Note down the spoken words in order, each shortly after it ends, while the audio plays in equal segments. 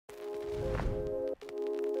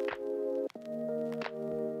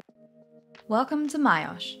Welcome to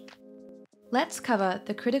myosh. Let's cover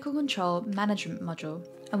the Critical Control Management module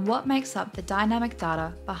and what makes up the dynamic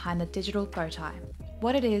data behind the Digital Bowtie,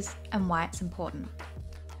 what it is and why it's important.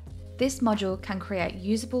 This module can create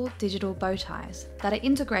usable digital bowties that are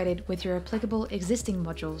integrated with your applicable existing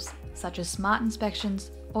modules such as smart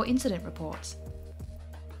inspections or incident reports.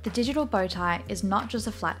 The digital bowtie is not just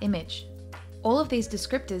a flat image. All of these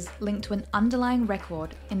descriptors link to an underlying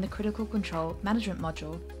record in the Critical Control Management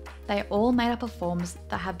module. They are all made up of forms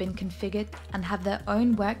that have been configured and have their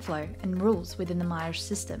own workflow and rules within the myosh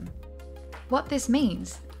system. What this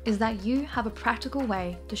means is that you have a practical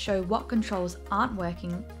way to show what controls aren't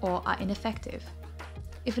working or are ineffective.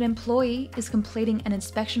 If an employee is completing an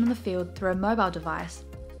inspection on the field through a mobile device,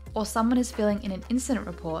 or someone is filling in an incident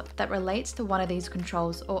report that relates to one of these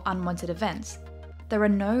controls or unwanted events, there are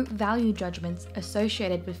no value judgments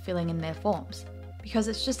associated with filling in their forms, because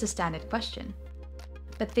it's just a standard question.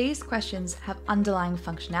 But these questions have underlying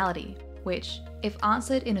functionality, which, if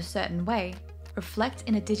answered in a certain way, reflect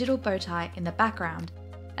in a digital bowtie in the background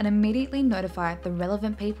and immediately notify the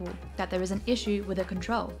relevant people that there is an issue with a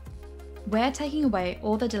control. We're taking away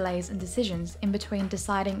all the delays and decisions in between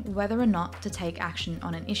deciding whether or not to take action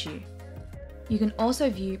on an issue. You can also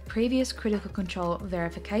view previous critical control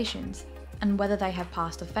verifications and whether they have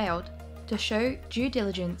passed or failed to show due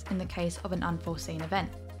diligence in the case of an unforeseen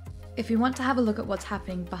event. If you want to have a look at what's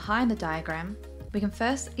happening behind the diagram, we can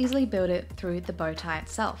first easily build it through the bowtie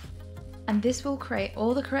itself. And this will create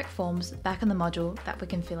all the correct forms back in the module that we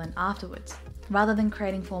can fill in afterwards, rather than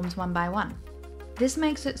creating forms one by one. This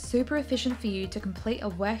makes it super efficient for you to complete a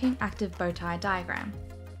working active bowtie diagram.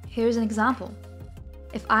 Here's an example.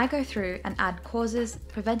 If I go through and add causes,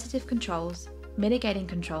 preventative controls, mitigating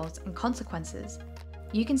controls, and consequences,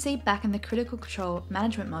 you can see back in the Critical Control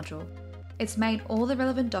Management module, it's made all the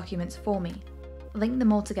relevant documents for me, linked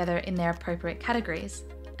them all together in their appropriate categories,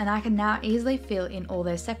 and I can now easily fill in all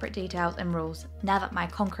those separate details and rules now that my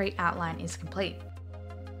concrete outline is complete.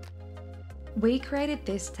 We created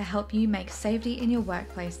this to help you make safety in your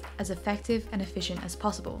workplace as effective and efficient as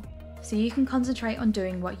possible, so you can concentrate on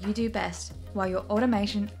doing what you do best while your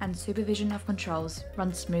automation and supervision of controls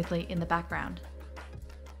run smoothly in the background.